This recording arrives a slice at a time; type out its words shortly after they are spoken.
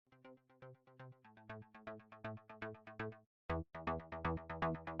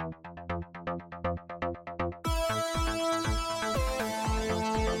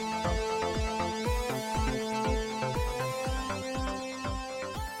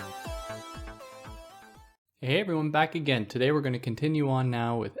Hey everyone, back again. Today we're going to continue on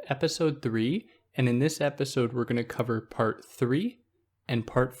now with episode 3, and in this episode we're going to cover part 3 and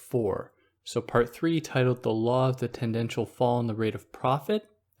part 4. So part 3 titled The Law of the Tendential Fall in the Rate of Profit,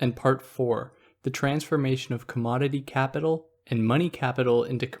 and part 4, The Transformation of Commodity Capital and Money Capital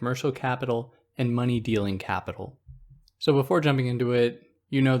into Commercial Capital and Money Dealing Capital. So before jumping into it,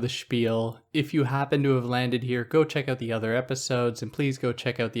 you know the spiel. If you happen to have landed here, go check out the other episodes, and please go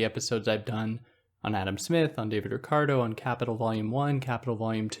check out the episodes I've done on Adam Smith, on David Ricardo, on Capital Volume 1, Capital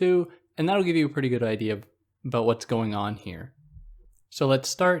Volume 2, and that'll give you a pretty good idea about what's going on here. So let's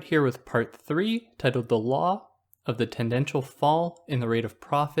start here with part 3, titled The Law of the Tendential Fall in the Rate of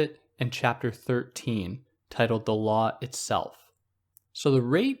Profit, and chapter 13, titled The Law Itself. So the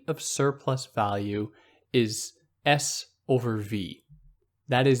rate of surplus value is S over V.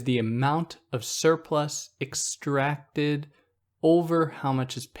 That is the amount of surplus extracted over how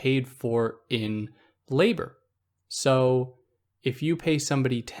much is paid for in labor. So if you pay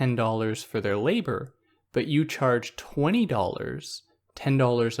somebody $10 for their labor, but you charge $20,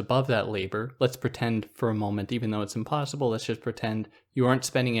 $10 above that labor, let's pretend for a moment, even though it's impossible, let's just pretend you aren't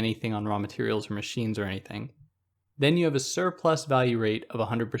spending anything on raw materials or machines or anything. Then you have a surplus value rate of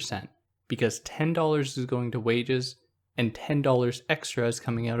 100% because $10 is going to wages and $10 extra is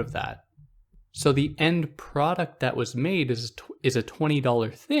coming out of that. So the end product that was made is a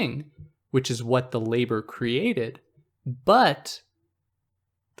 $20 thing, which is what the labor created, but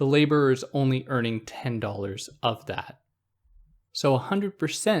the laborer is only earning $10 of that. So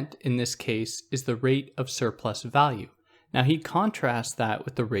 100% in this case is the rate of surplus value. Now he contrasts that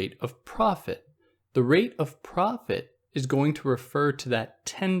with the rate of profit. The rate of profit is going to refer to that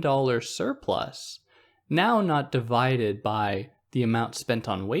 $10 surplus, now not divided by the amount spent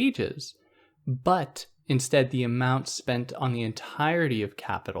on wages, but instead the amount spent on the entirety of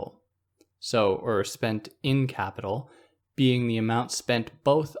capital. So, or spent in capital, being the amount spent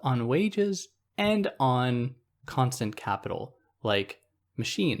both on wages and on constant capital, like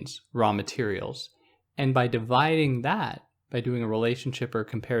machines, raw materials. And by dividing that, by doing a relationship or a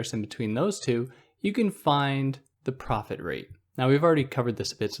comparison between those two, you can find the profit rate. Now, we've already covered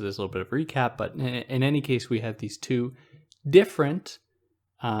this a bit, so there's a little bit of recap, but in any case, we have these two different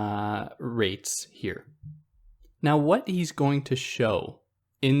rates here. Now, what he's going to show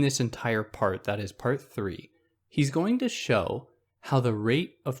in this entire part, that is part 3, he's going to show how the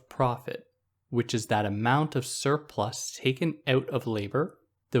rate of profit, which is that amount of surplus taken out of labor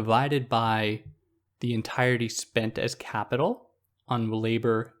divided by the entirety spent as capital on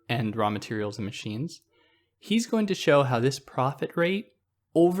labor and raw materials and machines, he's going to show how this profit rate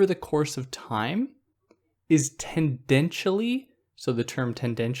over the course of time is tendentially, so the term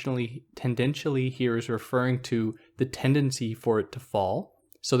tendentially here is referring to the tendency for it to fall.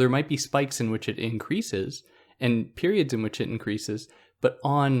 So there might be spikes in which it increases and periods in which it increases, but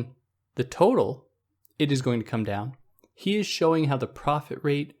on the total, it is going to come down. He is showing how the profit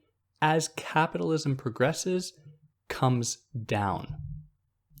rate, as capitalism progresses, comes down.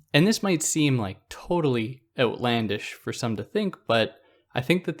 And this might seem like totally outlandish for some to think, but I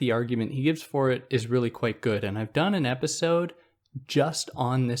think that the argument he gives for it is really quite good. And I've done an episode just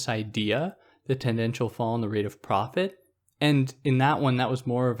on this idea, the tendential fall in the rate of profit. And in that one, that was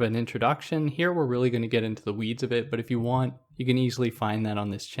more of an introduction. Here, we're really going to get into the weeds of it. But if you want, you can easily find that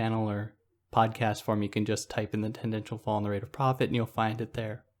on this channel or podcast form. You can just type in the tendential fall in the rate of profit and you'll find it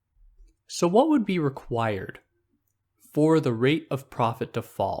there. So what would be required for the rate of profit to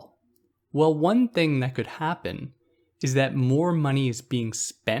fall? Well, one thing that could happen is that more money is being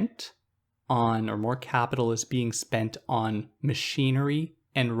spent on, or more capital is being spent on machinery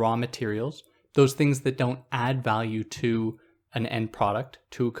and raw materials, those things that don't add value to an end product,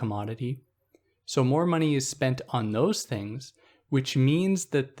 to a commodity. So more money is spent on those things, which means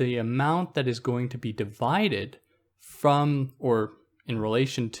that the amount that is going to be divided from, or in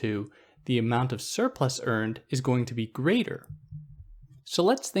relation to, the amount of surplus earned is going to be greater. So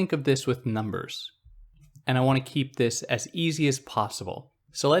let's think of this with numbers. And I want to keep this as easy as possible.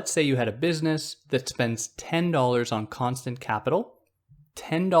 So let's say you had a business that spends $10 on constant capital,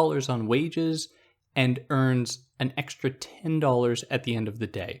 $10 on wages, and earns an extra $10 at the end of the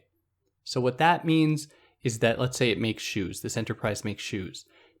day. So what that means is that, let's say it makes shoes. This enterprise makes shoes.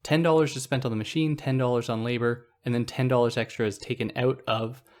 $10 is spent on the machine, $10 on labor, and then $10 extra is taken out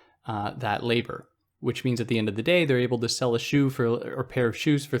of that labor, which means at the end of the day, they're able to sell a shoe or a pair of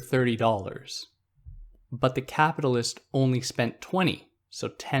shoes for $30. But the capitalist only spent 20, so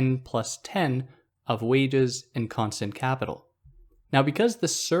 10 plus 10 of wages and constant capital. Now, because the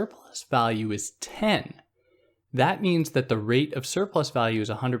surplus value is 10, that means that the rate of surplus value is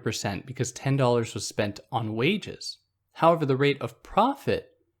 100% because $10 was spent on wages. However, the rate of profit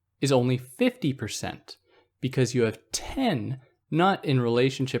is only 50% because you have 10 not in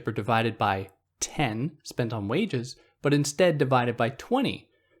relationship or divided by 10 spent on wages, but instead divided by 20,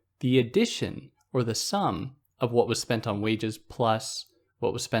 the addition or the sum of what was spent on wages plus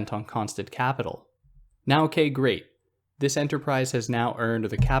what was spent on constant capital. Now, okay, great. This enterprise has now earned, or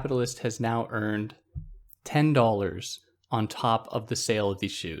the capitalist has now earned $10 on top of the sale of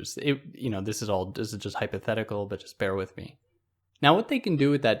these shoes. This is just hypothetical, but just bear with me. Now, what they can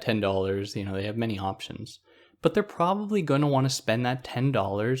do with that $10, they have many options, but they're probably going to want to spend that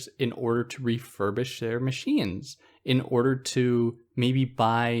 $10 in order to refurbish their machines, in order to maybe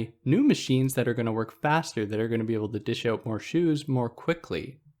buy new machines that are going to work faster, that are going to be able to dish out more shoes more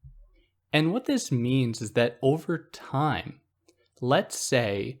quickly. And what this means is that over time, let's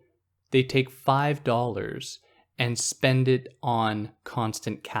say they take $5 and spend it on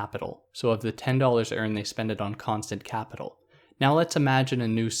constant capital. So of the $10 earned, they spend it on constant capital. Now let's imagine a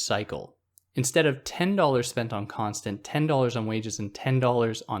new cycle. Instead of $10 spent on constant, $10 on wages, and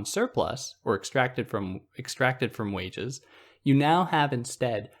 $10 on surplus, or extracted from wages, you now have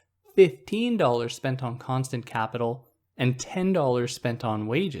instead $15 spent on constant capital and $10 spent on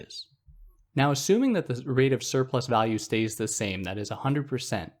wages. Now, assuming that the rate of surplus value stays the same, that is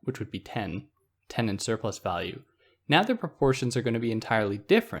 100%, which would be 10 in surplus value, now the proportions are going to be entirely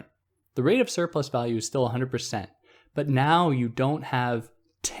different. The rate of surplus value is still 100%, but now you don't have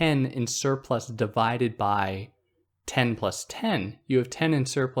 10 in surplus divided by 10 plus 10. You have 10 in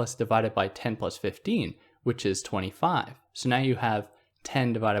surplus divided by 10 plus 15, which is 25. So now you have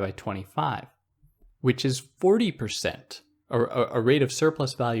 10 divided by 25, which is 40%. Or a rate of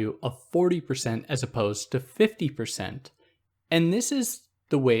surplus value of 40% as opposed to 50%. And this is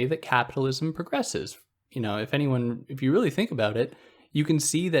the way that capitalism progresses. If you really think about it, you can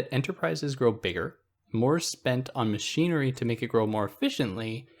see that enterprises grow bigger, more spent on machinery to make it grow more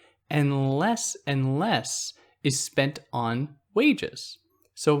efficiently, and less is spent on wages.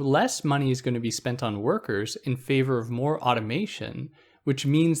 So less money is going to be spent on workers in favor of more automation, which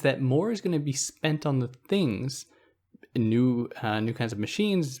means that more is going to be spent on the things, new kinds of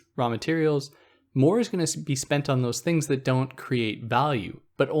machines, raw materials. More is going to be spent on those things that don't create value,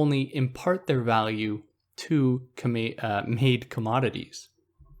 but only impart their value to made commodities.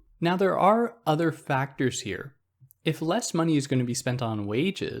 Now, there are other factors here. If less money is going to be spent on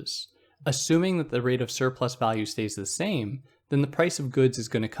wages, assuming that the rate of surplus value stays the same, then the price of goods is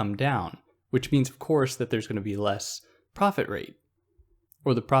going to come down, which means, of course, that there's going to be less profit rate,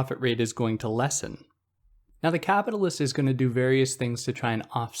 or the profit rate is going to lessen. Now, the capitalist is going to do various things to try and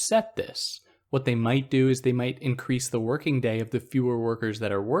offset this. What they might do is they might increase the working day of the fewer workers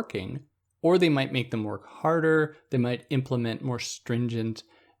that are working, or they might make them work harder. They might implement more stringent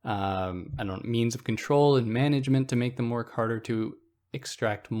means of control and management to make them work harder, to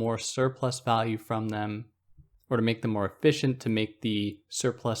extract more surplus value from them, or to make them more efficient, to make the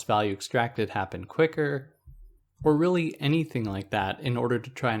surplus value extracted happen quicker, or really anything like that in order to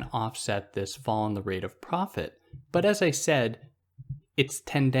try and offset this fall in the rate of profit. But as I said, it's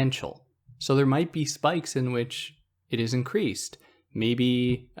tendential. So there might be spikes in which it is increased.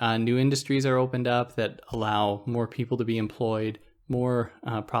 Maybe new industries are opened up that allow more people to be employed, more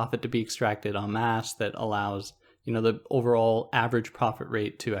profit to be extracted en masse, that allows the overall average profit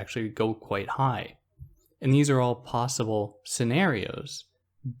rate to actually go quite high. And these are all possible scenarios.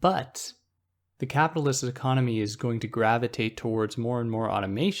 But the capitalist economy is going to gravitate towards more and more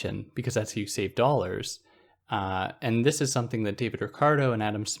automation because that's how you save dollars. And this is something that David Ricardo and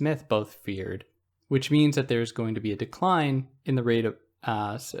Adam Smith both feared, which means that there's going to be a decline in the rate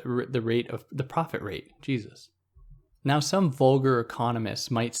of the profit rate. Jesus. Now, some vulgar economists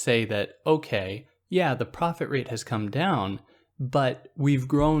might say that, okay, yeah, the profit rate has come down, but we've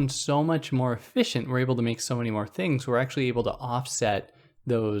grown so much more efficient. We're able to make so many more things. We're actually able to offset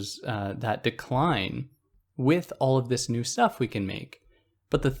that decline with all of this new stuff we can make.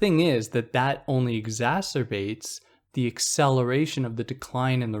 But the thing is that only exacerbates the acceleration of the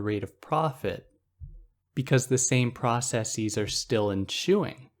decline in the rate of profit because the same processes are still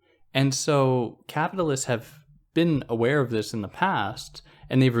ensuing. And so capitalists have been aware of this in the past,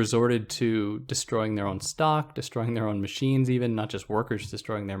 and they've resorted to destroying their own stock, destroying their own machines, even not just workers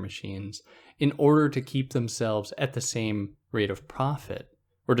destroying their machines, in order to keep themselves at the same rate of profit,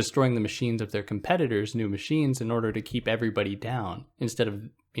 or destroying the machines of their competitors, new machines, in order to keep everybody down, instead of,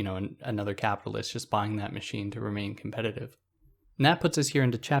 another capitalist just buying that machine to remain competitive. And that puts us here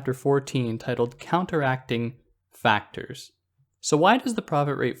into chapter 14, titled Counteracting Factors. So why does the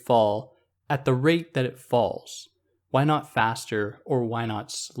profit rate fall at the rate that it falls. Why not faster, or why not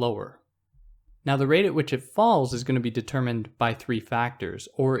slower? Now, the rate at which it falls is going to be determined by 3 factors,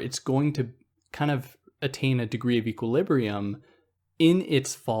 or it's going to kind of attain a degree of equilibrium in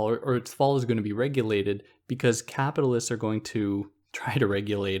its fall, or its fall is going to be regulated because capitalists are going to try to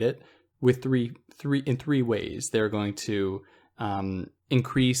regulate it with in three ways. They're going to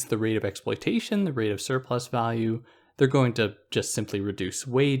increase the rate of exploitation, the rate of surplus value. They're going to just simply reduce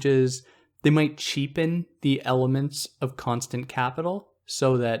wages. They might cheapen the elements of constant capital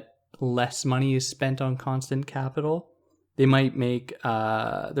so that less money is spent on constant capital. They might make,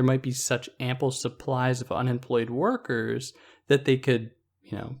 there might be such ample supplies of unemployed workers that they could,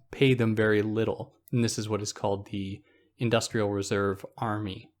 pay them very little. And this is what is called the Industrial Reserve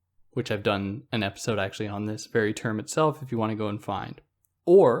Army, which I've done an episode actually on this very term itself if you want to go and find.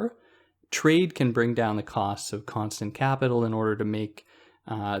 Or trade can bring down the costs of constant capital in order to make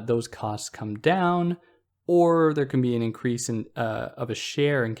those costs come down, or there can be an increase of a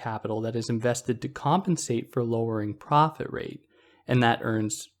share in capital that is invested to compensate for lowering profit rate, and that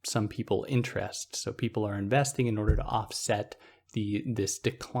earns some people interest. So people are investing in order to offset this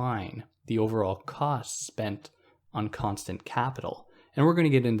decline, the overall costs spent on constant capital. And we're going to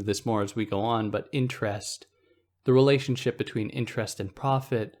get into this more as we go on, but interest, the relationship between interest and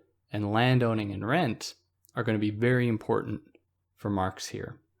profit and landowning and rent are going to be very important for Marx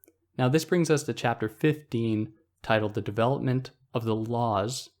here. Now, this brings us to chapter 15, titled The Development of the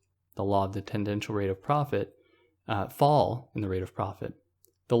Laws, the law of the tangential rate of profit, fall in the rate of profit,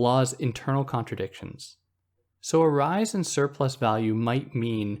 the law's internal contradictions. So a rise in surplus value might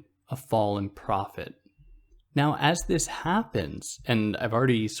mean a fall in profit. Now, as this happens, and I've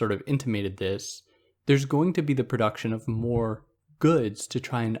already sort of intimated this, there's going to be the production of more goods to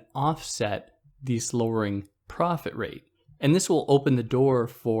try and offset this lowering profit rate. And this will open the door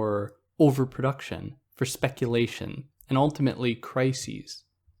for overproduction, for speculation, and ultimately crises.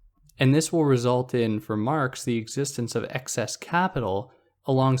 And this will result in, for Marx, the existence of excess capital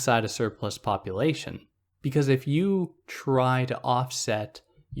alongside a surplus population. Because if you try to offset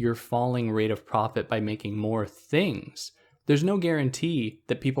your falling rate of profit by making more things, there's no guarantee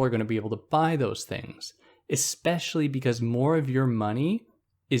that people are going to be able to buy those things, especially because more of your money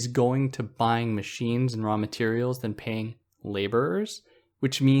is going to buying machines and raw materials than paying laborers,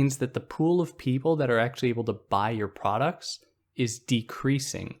 which means that the pool of people that are actually able to buy your products is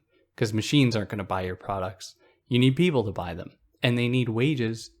decreasing because machines aren't going to buy your products. You need people to buy them, and they need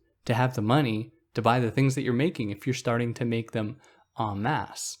wages to have the money to buy the things that you're making if you're starting to make them en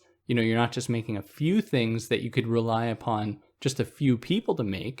masse. You're not just making a few things that you could rely upon just a few people to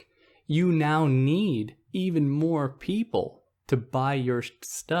make. You now need even more people to buy your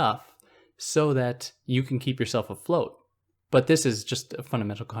stuff so that you can keep yourself afloat. But this is just a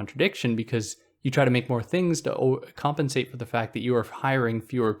fundamental contradiction because you try to make more things to compensate for the fact that you are hiring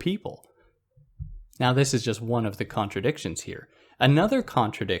fewer people. Now, this is just one of the contradictions here. Another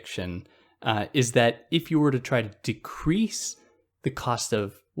contradiction is that if you were to try to decrease the cost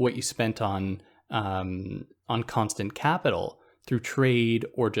of what you spent on constant capital through trade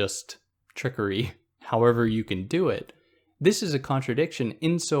or just trickery, however you can do it, this is a contradiction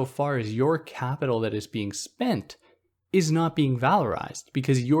insofar as your capital that is being spent is not being valorized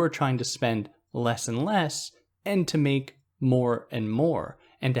because you're trying to spend less and less and to make more and more.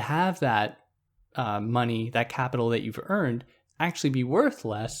 And to have that money, that capital that you've earned, actually be worth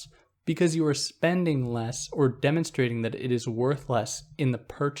less because you are spending less or demonstrating that it is worth less in the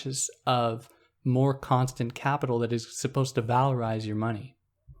purchase of more constant capital that is supposed to valorize your money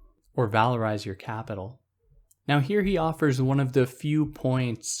or valorize your capital. Now, here he offers one of the few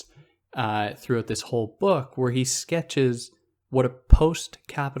points throughout this whole book where he sketches what a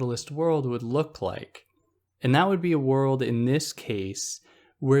post-capitalist world would look like. And that would be a world, in this case,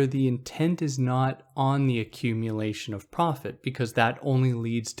 where the intent is not on the accumulation of profit, because that only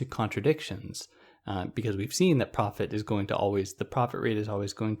leads to contradictions. Because we've seen that the profit rate is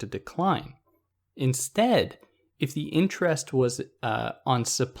always going to decline. Instead, if the interest was on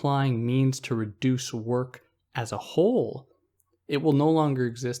supplying means to reduce work as a whole, it will no longer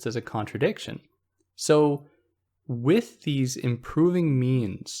exist as a contradiction. So with these improving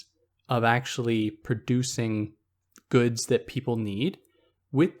means of actually producing goods that people need,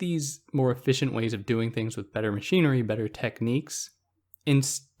 with these more efficient ways of doing things with better machinery, better techniques,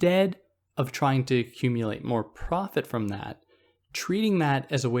 instead of trying to accumulate more profit from that, treating that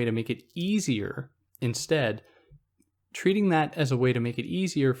as a way to make it easier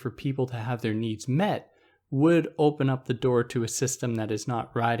for people to have their needs met would open up the door to a system that is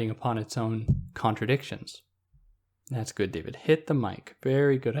not riding upon its own contradictions. That's good, David. Hit the mic.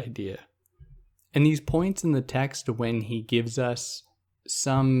 Very good idea. And these points in the text, when he gives us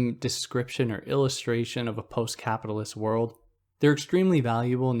some description or illustration of a post-capitalist world, they're extremely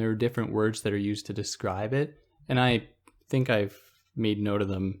valuable, and there are different words that are used to describe it. And I think I've made note of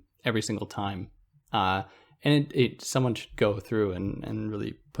them every single time. And someone should go through and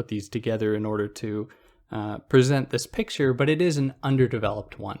really put these together in order to present this picture, but it is an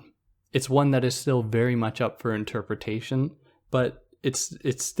underdeveloped one. It's one that is still very much up for interpretation, but it's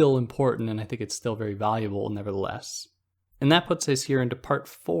still important, and I think it's still very valuable nevertheless. And that puts us here into part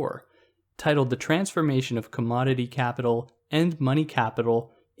 4, titled The Transformation of Commodity Capital and Money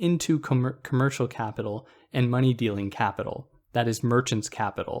Capital into Commercial Capital and Money Dealing Capital. That is Merchant's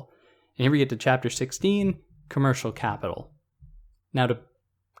Capital. And here we get to chapter 16, Commercial Capital. Now, to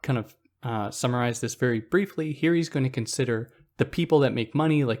kind of summarize this very briefly, here he's going to consider the people that make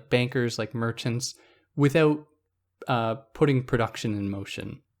money, like bankers, like merchants, without putting production in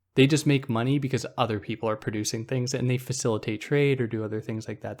motion. They just make money because other people are producing things, and they facilitate trade or do other things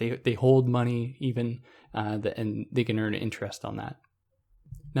like that. They hold money even, and they can earn interest on that.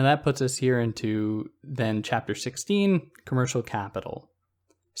 Now that puts us here into then chapter 16, Commercial Capital.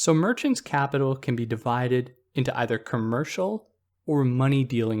 So merchant's capital can be divided into either commercial or money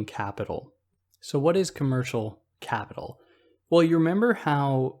dealing capital. So what is commercial capital? Well, you remember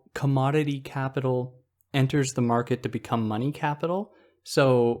how commodity capital enters the market to become money capital?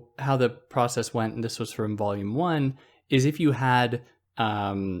 So how the process went, and this was from volume 1, is if you had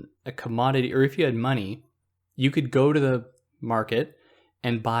a commodity, or if you had money, you could go to the market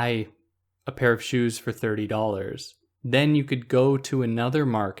and buy a pair of shoes for $30. Then you could go to another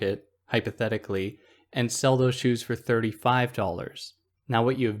market, hypothetically, and sell those shoes for $35. Now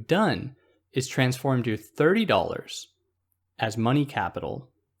what you have done is transformed your $30 as money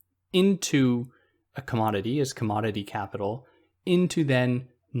capital into a commodity, as commodity capital, into then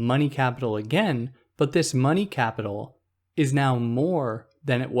money capital again, but this money capital is now more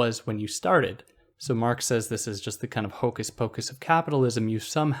than it was when you started. So Marx says this is just the kind of hocus pocus of capitalism. You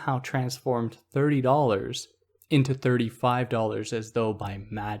somehow transformed $30 into $35 as though by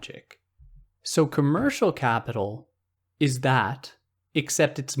magic. So commercial capital is that,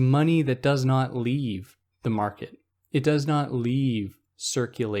 except it's money that does not leave the market. It does not leave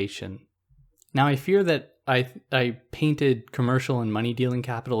circulation. Now I fear that I painted commercial and money dealing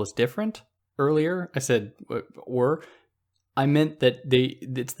capital as different earlier. I said, or I meant that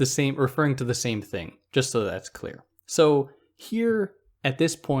it's the same, referring to the same thing, just so that's clear. So here at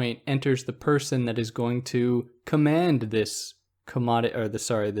this point enters the person that is going to command this commodity, or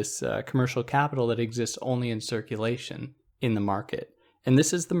this commercial capital that exists only in circulation in the market. And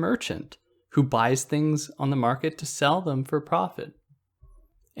this is the merchant who buys things on the market to sell them for profit.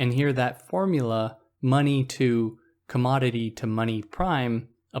 And here that formula, money to commodity to money prime,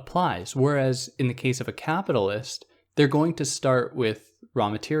 applies. Whereas in the case of a capitalist, they're going to start with raw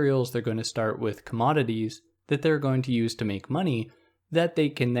materials, they're going to start with commodities that they're going to use to make money that they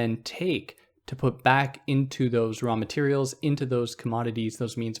can then take to put back into those raw materials, into those commodities,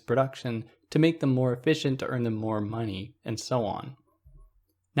 those means of production, to make them more efficient, to earn them more money, and so on.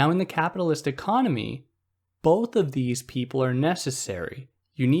 Now in the capitalist economy, both of these people are necessary.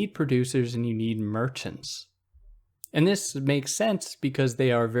 You need producers and you need merchants. And this makes sense because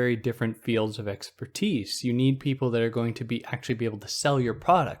they are very different fields of expertise. You need people that are going to actually be able to sell your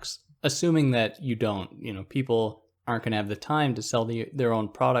products, assuming that you don't, people aren't going to have the time to sell their own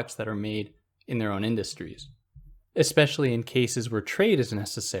products that are made in their own industries, especially in cases where trade is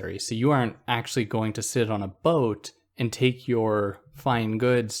necessary. So you aren't actually going to sit on a boat and take your fine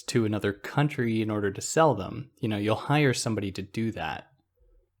goods to another country in order to sell them. You'll hire somebody to do that.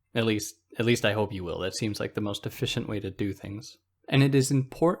 At least I hope you will. That seems like the most efficient way to do things. And it is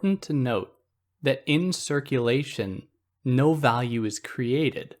important to note that in circulation, no value is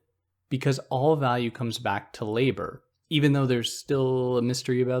created because all value comes back to labor. Even though there's still a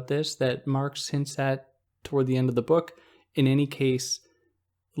mystery about this that Marx hints at toward the end of the book, in any case,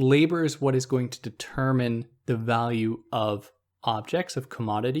 labor is what is going to determine the value of objects, of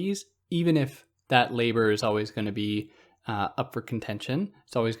commodities, even if that labor is always going to be up for contention.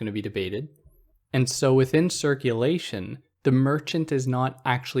 It's always going to be debated. And so within circulation, the merchant is not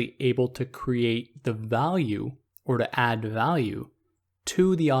actually able to create the value or to add value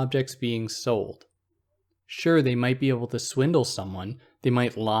to the objects being sold. Sure, they might be able to swindle someone. They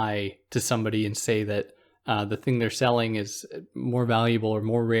might lie to somebody and say that the thing they're selling is more valuable or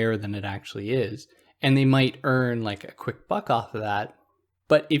more rare than it actually is. And they might earn like a quick buck off of that.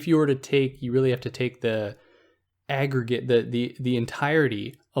 But if you were to take, you really have to take the aggregate, the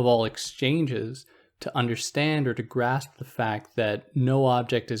entirety of all exchanges to understand or to grasp the fact that no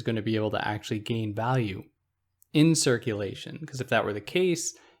object is going to be able to actually gain value in circulation. Because if that were the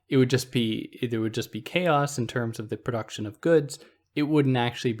case, there would just be chaos in terms of the production of goods. It wouldn't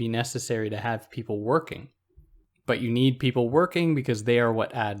actually be necessary to have people working. But you need people working because they are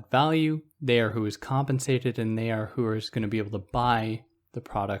what add value, they are who is compensated, and they are who is going to be able to buy the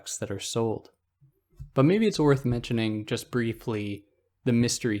products that are sold. But maybe it's worth mentioning just briefly the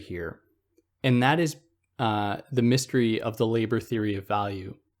mystery here, and that is the mystery of the labor theory of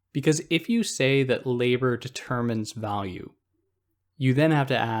value. Because if you say that labor determines value, you then have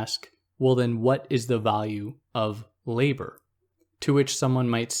to ask, well, then what is the value of labor? To which someone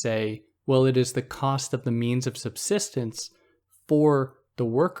might say, well, it is the cost of the means of subsistence for the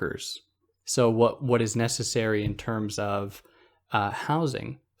workers. So what is necessary in terms of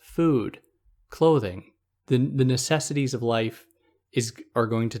housing, food, clothing, the necessities of life are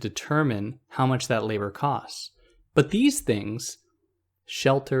going to determine how much that labor costs. But these things,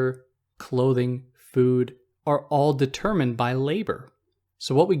 shelter, clothing, food, are all determined by labor.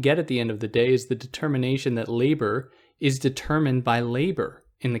 So what we get at the end of the day is the determination that labor is determined by labor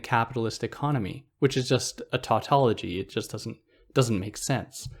in the capitalist economy, which is just a tautology. It just doesn't make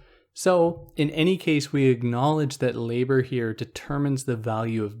sense. So in any case, we acknowledge that labor here determines the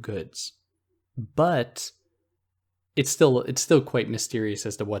value of goods, but it's still quite mysterious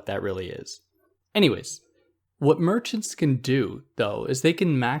as to what that really is. Anyways, what merchants can do, though, is they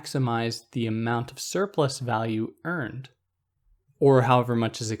can maximize the amount of surplus value earned, or however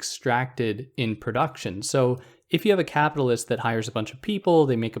much is extracted in production. So if you have a capitalist that hires a bunch of people,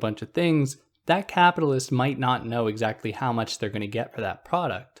 they make a bunch of things, that capitalist might not know exactly how much they're going to get for that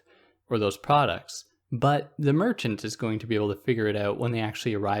product or those products, but the merchant is going to be able to figure it out when they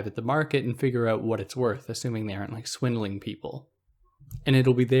actually arrive at the market and figure out what it's worth, assuming they aren't like swindling people. And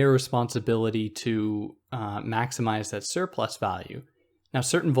it'll be their responsibility to maximize that surplus value. Now,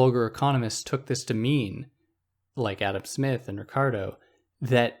 certain vulgar economists took this to mean, like Adam Smith and Ricardo,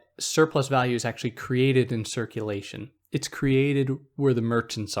 that surplus value is actually created in circulation. It's created where the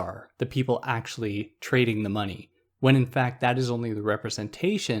merchants are, the people actually trading the money, when in fact that is only the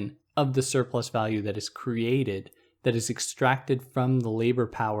representation of the surplus value that is created, that is extracted from the labor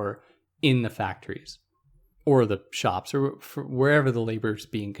power in the factories or the shops or wherever the labor is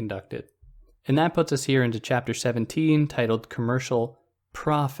being conducted. And that puts us here into chapter 17, titled Commercial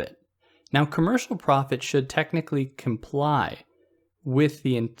Profit. Now, commercial profit should technically comply with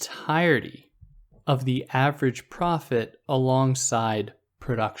the entirety of the average profit alongside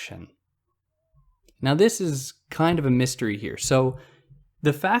production. Now, this is kind of a mystery here. So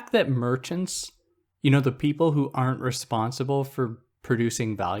the fact that merchants, the people who aren't responsible for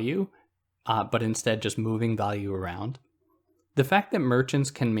producing value, but instead just moving value around, the fact that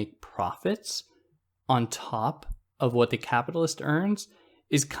merchants can make profits on top of what the capitalist earns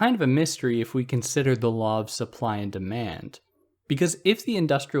is kind of a mystery if we consider the law of supply and demand. Because if the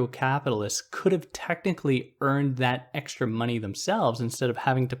industrial capitalists could have technically earned that extra money themselves instead of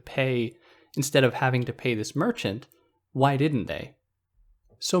having to pay this merchant, why didn't they?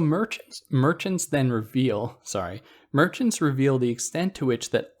 So merchants reveal the extent to which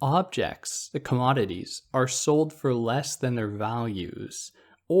that objects, the commodities, are sold for less than their values,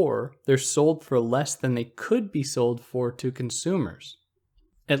 or they're sold for less than they could be sold for to consumers.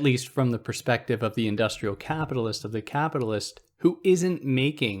 At least from the perspective of the industrial capitalist, of the capitalist who isn't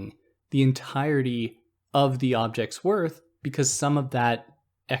making the entirety of the object's worth, because some of that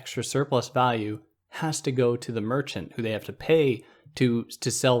extra surplus value has to go to the merchant who they have to pay to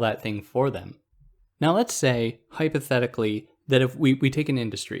sell that thing for them. Now let's say, hypothetically, that if we take an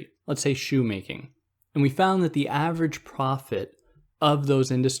industry, let's say shoemaking, and we found that the average profit of those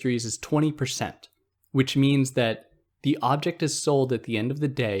industries is 20%, which means that the object is sold at the end of the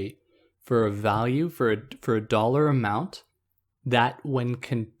day for a value, for a dollar amount, that when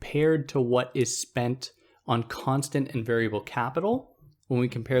compared to what is spent on constant and variable capital, when we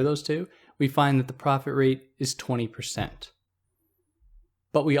compare those two, we find that the profit rate is 20%.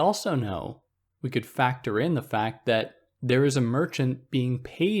 But we also know, we could factor in the fact that there is a merchant being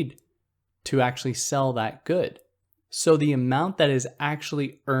paid to actually sell that good. So the amount that is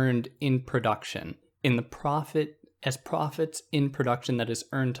actually earned in production, in the profit, as profits in production that is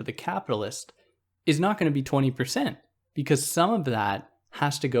earned to the capitalist, is not going to be 20%, because some of that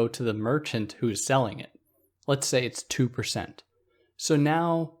has to go to the merchant who is selling it. Let's say it's 2%. So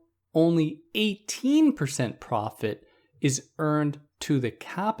now only 18% profit is earned to the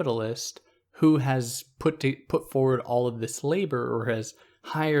capitalist who has put forward all of this labor, or has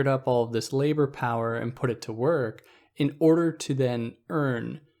hired up all of this labor power and put it to work in order to then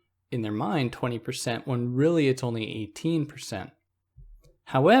earn in their mind 20% when really it's only 18%.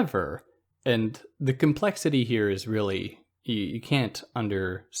 However, and the complexity here is really, you can't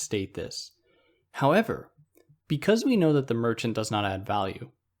understate this. However, because we know that the merchant does not add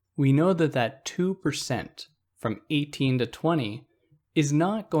value, we know that that 2% from 18 to 20 is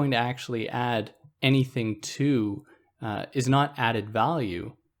not going to actually add anything to, is not added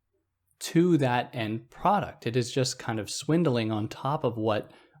value to that end product. It is just kind of swindling on top of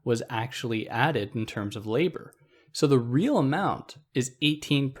what was actually added in terms of labor. So the real amount is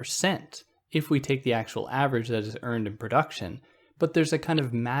 18% if we take the actual average that is earned in production, but there's a kind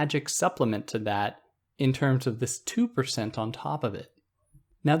of magic supplement to that in terms of this 2% on top of it.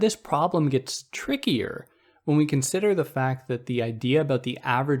 Now this problem gets trickier when we consider the fact that the idea about the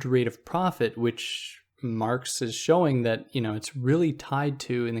average rate of profit, which Marx is showing that, it's really tied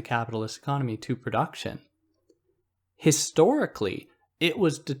to, in the capitalist economy, to production. Historically, it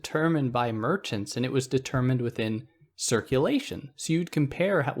was determined by merchants and it was determined within circulation. So you'd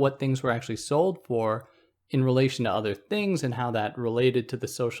compare what things were actually sold for in relation to other things and how that related to the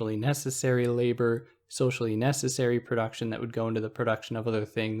socially necessary labor, socially necessary production that would go into the production of other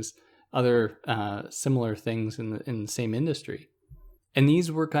things, other similar things in the same industry. And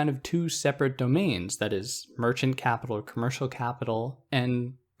these were kind of two separate domains, that is merchant capital or commercial capital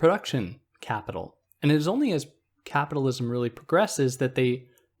and production capital. And it is only as capitalism really progresses that they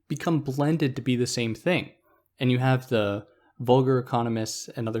become blended to be the same thing. And you have the vulgar economists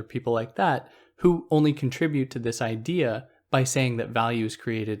and other people like that who only contribute to this idea by saying that value is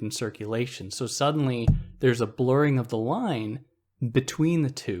created in circulation. So suddenly there's a blurring of the line between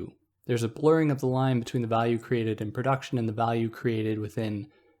the two. There's a blurring of the line between the value created in production and the value created within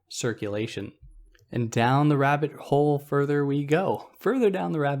circulation. And down the rabbit hole further we go. Further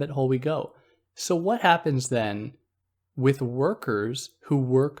down the rabbit hole we go. So what happens then with workers who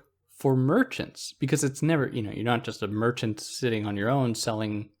work for merchants? Because it's never, you're not just a merchant sitting on your own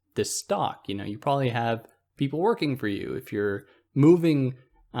selling this stock. You probably have people working for you. If you're moving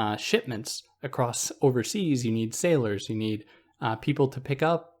shipments across overseas, you need sailors, you need people to pick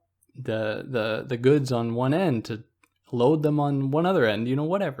up the goods on one end, to load them on one other end,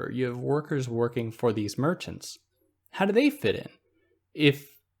 whatever. You have workers working for these merchants. How do they fit in? If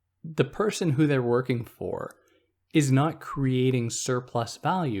the person who they're working for is not creating surplus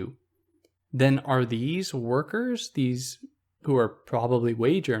value, then are these workers, these who are probably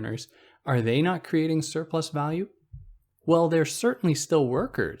wage earners, are they not creating surplus value? Well, they're certainly still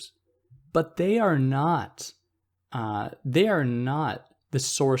workers, but they are not the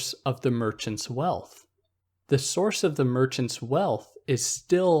source of the merchant's wealth. The source of the merchant's wealth is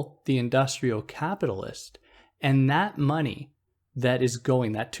still the industrial capitalist, and that money that is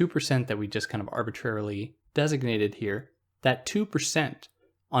going, that 2% that we just kind of arbitrarily designated here, that 2%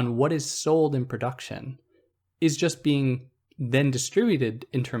 on what is sold in production is just being then distributed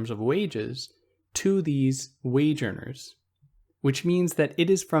in terms of wages to these wage earners, which means that it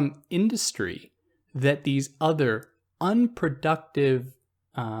is from industry that these other unproductive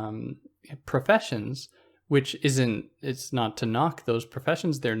professions, which it's not to knock those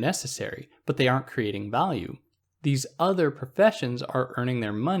professions, they're necessary, but they aren't creating value. These other professions are earning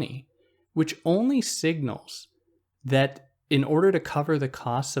their money, which only signals that in order to cover the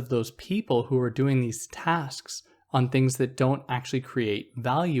costs of those people who are doing these tasks on things that don't actually create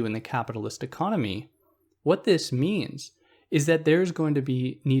value in the capitalist economy, what this means is that there's going to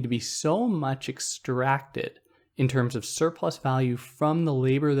need to be so much extracted in terms of surplus value from the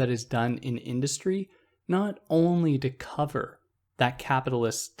labor that is done in industry, not only to cover that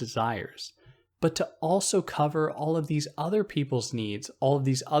capitalist's desires, but to also cover all of these other people's needs, all of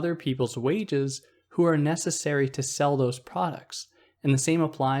these other people's wages who are necessary to sell those products. And the same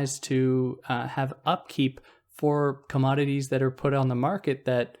applies to have upkeep for commodities that are put on the market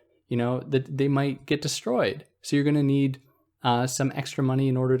that, that they might get destroyed. So you're going to need some extra money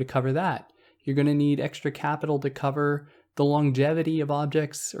in order to cover that. You're going to need extra capital to cover the longevity of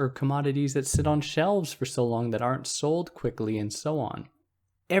objects or commodities that sit on shelves for so long that aren't sold quickly, and so on.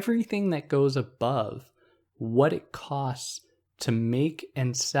 Everything that goes above what it costs to make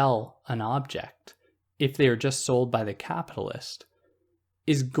and sell an object, if they are just sold by the capitalist,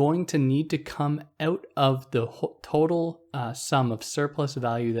 is going to need to come out of the total sum of surplus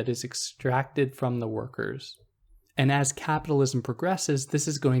value that is extracted from the workers. And as capitalism progresses, this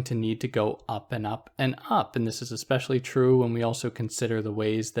is going to need to go up and up and up. And this is especially true when we also consider the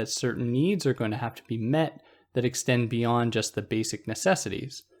ways that certain needs are going to have to be met that extend beyond just the basic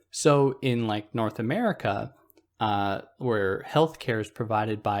necessities. So in like North America, where healthcare is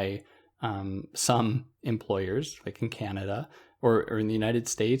provided by some employers, like in Canada or in the United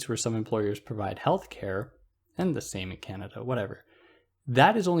States, where some employers provide healthcare, and the same in Canada, whatever.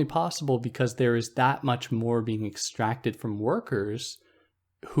 That is only possible because there is that much more being extracted from workers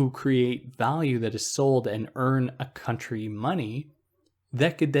who create value that is sold and earn a country money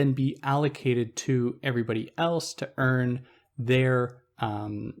that could then be allocated to everybody else to earn their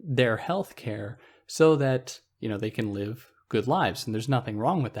health care so that, they can live good lives. And there's nothing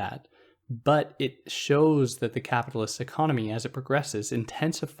wrong with that. But it shows that the capitalist economy, as it progresses,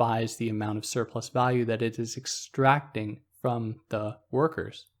 intensifies the amount of surplus value that it is extracting from the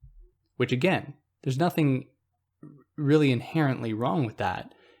workers. Which, again, there's nothing really inherently wrong with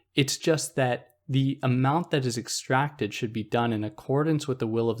that. It's just that the amount that is extracted should be done in accordance with the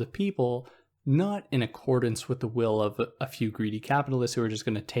will of the people, not in accordance with the will of a few greedy capitalists who are just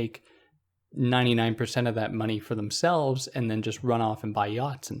going to take 99% of that money for themselves and then just run off and buy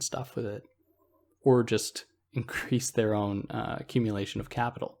yachts and stuff with it, or just increase their own accumulation of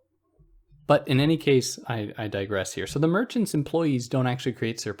capital. But in any case, I digress here. So the merchant's employees don't actually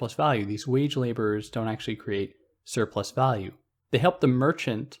create surplus value. These wage laborers don't actually create surplus value. They help the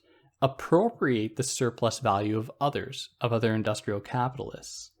merchant appropriate the surplus value of other industrial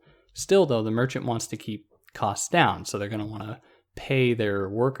capitalists. Still, though, the merchant wants to keep costs down, so they're going to want to pay their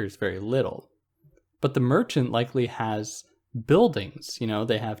workers very little. But the merchant likely has buildings,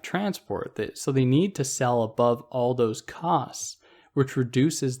 they have transport, so they need to sell above all those costs, which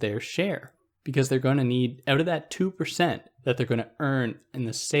reduces their share, because they're going to need, out of that 2% that they're going to earn in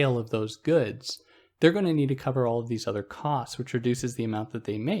the sale of those goods, they're going to need to cover all of these other costs, which reduces the amount that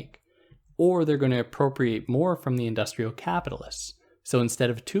they make. Or they're going to appropriate more from the industrial capitalists. So instead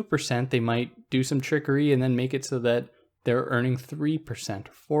of 2%, they might do some trickery and then make it so that they're earning 3%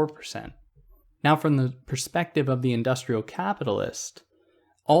 or 4%. Now, from the perspective of the industrial capitalist,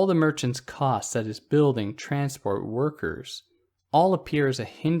 all the merchant's costs, that is building, transport, workers, all appear as a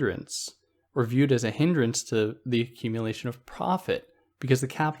hindrance, or viewed as a hindrance to the accumulation of profit, because the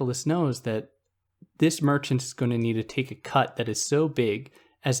capitalist knows that this merchant is going to need to take a cut that is so big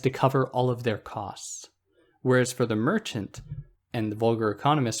as to cover all of their costs. Whereas for the merchant, and the vulgar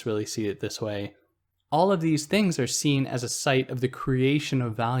economists really see it this way, all of these things are seen as a site of the creation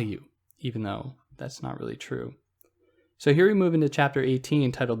of value, even though that's not really true. So here we move into chapter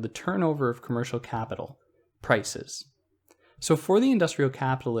 18, titled The Turnover of Commercial Capital, Prices. So for the industrial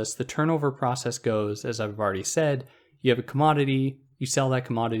capitalist, the turnover process goes, as I've already said, you have a commodity, you sell that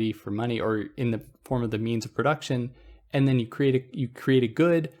commodity for money or in the form of the means of production, and then you create a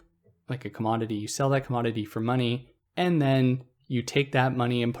good, like a commodity, you sell that commodity for money, and then you take that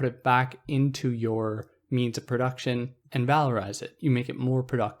money and put it back into your means of production and valorize it. You make it more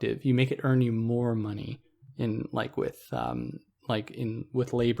productive. You make it earn you more money with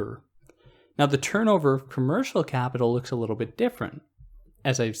labor. Now, the turnover of commercial capital looks a little bit different.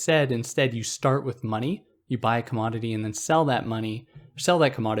 As I've said, instead you start with money, you buy a commodity and then sell that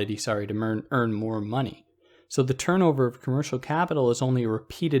commodity to earn more money. So the turnover of commercial capital is only a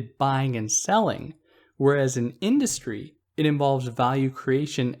repeated buying and selling, whereas in industry, it involves value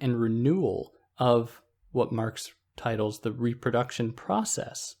creation and renewal of what Marx titles the reproduction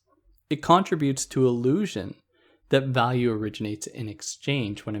process. It contributes to illusion that value originates in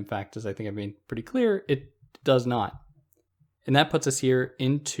exchange, when in fact, as I think I've made pretty clear, it does not. And that puts us here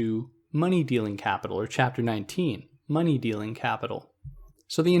into money dealing capital, or chapter 19, money dealing capital.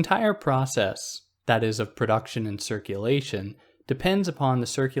 So the entire process, that is of production and circulation, depends upon the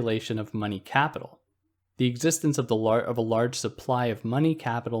circulation of money capital. The existence of a large supply of money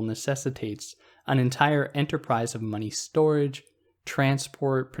capital necessitates an entire enterprise of money storage,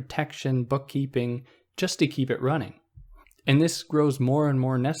 transport, protection, bookkeeping, just to keep it running. And this grows more and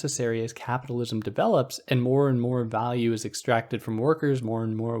more necessary as capitalism develops and more value is extracted from workers, more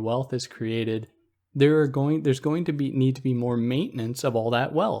and more wealth is created. There's going to need to be more maintenance of all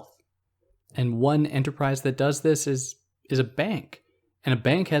that wealth. And one enterprise that does this is a bank. And a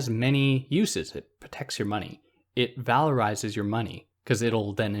bank has many uses. It protects your money. It valorizes your money because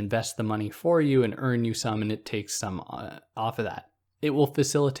it'll then invest the money for you and earn you some, and it takes some off of that. It will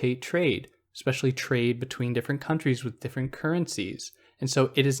facilitate trade, especially trade between different countries with different currencies. And so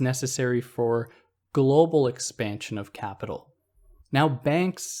it is necessary for global expansion of capital. Now,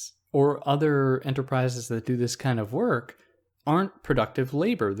 banks or other enterprises that do this kind of work aren't productive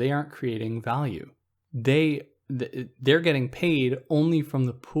labor. They aren't creating value. They're getting paid only from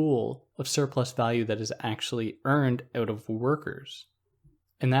the pool of surplus value that is actually earned out of workers.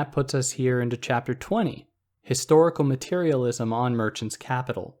 And that puts us here into chapter 20, Historical Materialism on Merchants'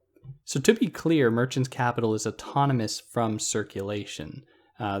 Capital. So to be clear, merchants' capital is autonomous from circulation.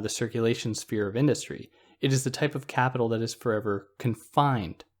 the circulation sphere of industry. It is the type of capital that is forever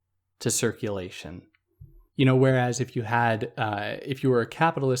confined to circulation. Whereas if you were a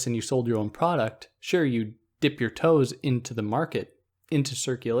capitalist and you sold your own product, sure, you dip your toes into the market, into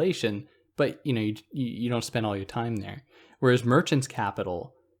circulation, but you don't spend all your time there. Whereas merchant's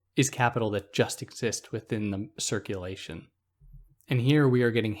capital is capital that just exists within the circulation. And here we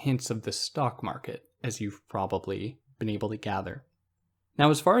are getting hints of the stock market, as you've probably been able to gather. Now,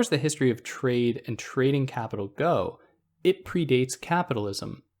 as far as the history of trade and trading capital go, it predates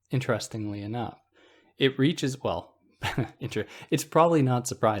capitalism, interestingly enough. It reaches, it's probably not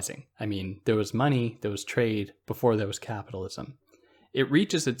surprising. I mean, there was money, there was trade before there was capitalism. It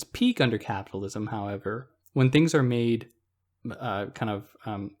reaches its peak under capitalism, however, when things are made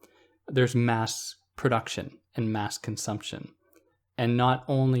there's mass production and mass consumption, and not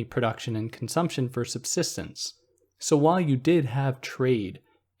only production and consumption for subsistence. So while you did have trade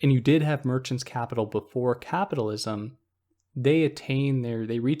and you did have merchants' capital before capitalism, they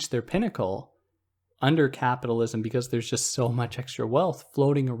reach their pinnacle under capitalism because there's just so much extra wealth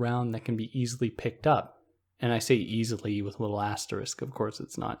floating around that can be easily picked up. And I say easily with a little asterisk. Of course,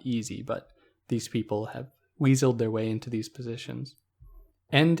 it's not easy, but these people have weaseled their way into these positions.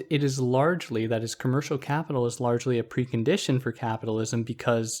 And it is commercial capital is largely a precondition for capitalism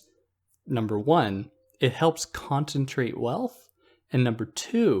because, number one, it helps concentrate wealth, and number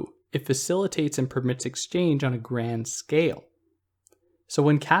two, it facilitates and permits exchange on a grand scale. So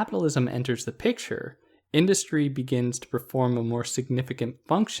when capitalism enters the picture, industry begins to perform a more significant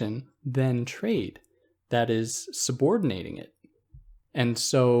function than trade, that is, subordinating it. And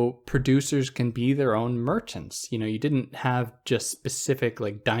so producers can be their own merchants. You didn't have just specific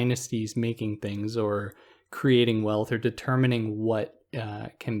dynasties making things or creating wealth or determining what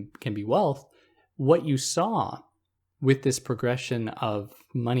can be wealth. What you saw with this progression of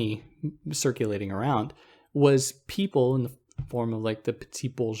money circulating around was people in the form of the petit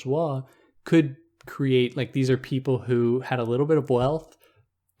bourgeois could create, these are people who had a little bit of wealth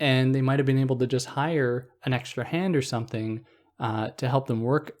and they might have been able to just hire an extra hand or something to help them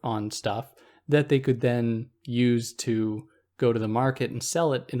work on stuff that they could then use to go to the market and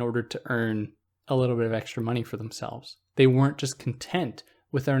sell it in order to earn a little bit of extra money for themselves. They weren't just content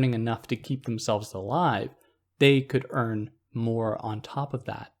with earning enough to keep themselves alive. They could earn more on top of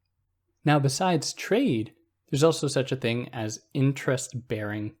that. Now, besides trade, there's also such a thing as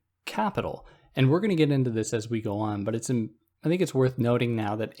interest-bearing capital. And we're going to get into this as we go on, but I think it's worth noting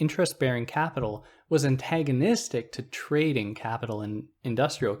now that interest-bearing capital was antagonistic to trading capital and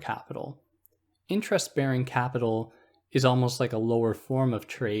industrial capital. Interest-bearing capital is almost like a lower form of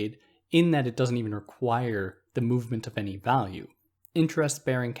trade in that it doesn't even require the movement of any value.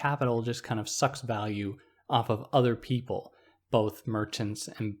 Interest-bearing capital just kind of sucks value off of other people, both merchants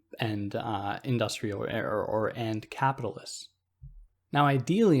and industrial and capitalists. Now,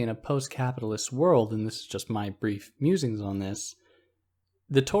 ideally, in a post-capitalist world, and this is just my brief musings on this,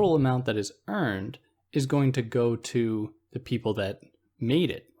 the total amount that is earned is going to go to the people that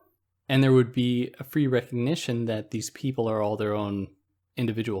made it. And there would be a free recognition that these people are all their own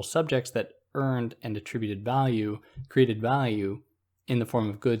individual subjects that earned and attributed value, created value in the form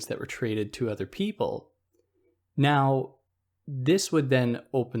of goods that were traded to other people. Now, this would then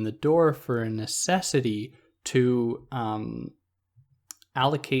open the door for a necessity to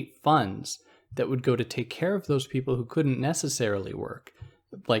allocate funds that would go to take care of those people who couldn't necessarily work.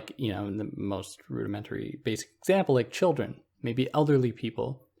 In the most rudimentary basic example, like children, maybe elderly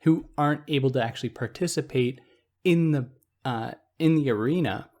people who aren't able to actually participate in the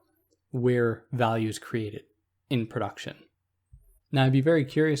arena where value is created in production. Now, I'd be very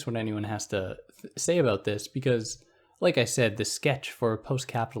curious what anyone has to say about this because, like I said, the sketch for a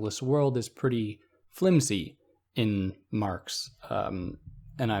post-capitalist world is pretty flimsy in Marx. And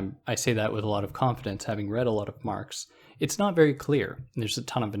I say that with a lot of confidence, having read a lot of Marx. It's not very clear. There's a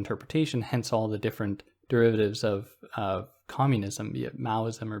ton of interpretation, hence all the different derivatives of communism, be it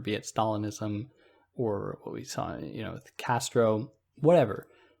Maoism or be it Stalinism, or what we saw, with Castro, whatever.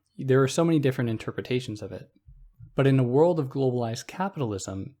 There are so many different interpretations of it. But in a world of globalized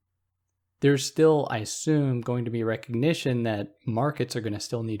capitalism, there's still, I assume, going to be recognition that markets are going to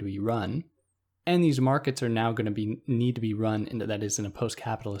still need to be run. And these markets are now going to need to be run, that is in a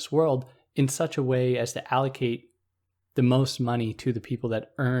post-capitalist world, in such a way as to allocate the most money to the people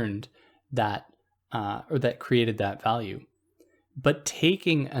that earned that, or that created that value. But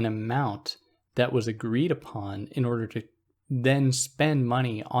taking an amount that was agreed upon in order to then spend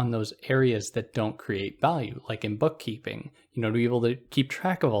money on those areas that don't create value, like in bookkeeping, to be able to keep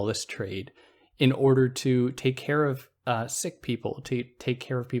track of all this trade in order to take care of sick people, to take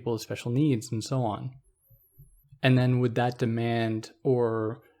care of people with special needs, and so on. And then would that demand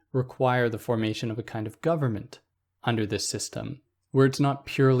or require the formation of a kind of government under this system, where it's not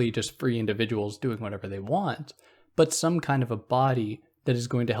purely just free individuals doing whatever they want, but some kind of a body that is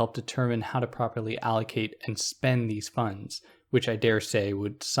going to help determine how to properly allocate and spend these funds, which I dare say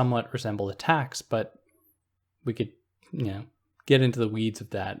would somewhat resemble a tax, but we could, get into the weeds of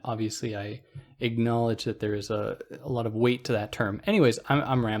that. Obviously, I acknowledge that there is a lot of weight to that term. Anyways,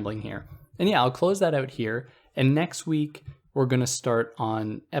 I'm rambling here. And yeah, I'll close that out here. And next week, we're going to start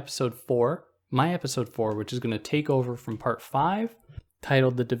on episode 4, my episode 4, which is going to take over from part 5,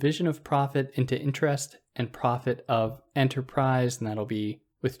 titled The Division of Profit into Interest and Profit of Enterprise. And that'll be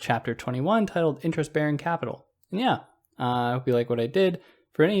with chapter 21, titled Interest-Bearing Capital. And yeah, I hope you like what I did.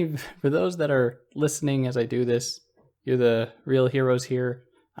 For those that are listening as I do this, you're the real heroes here.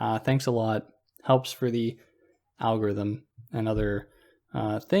 Thanks a lot. Helps for the algorithm and other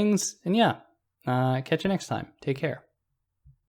things. And yeah, catch you next time. Take care.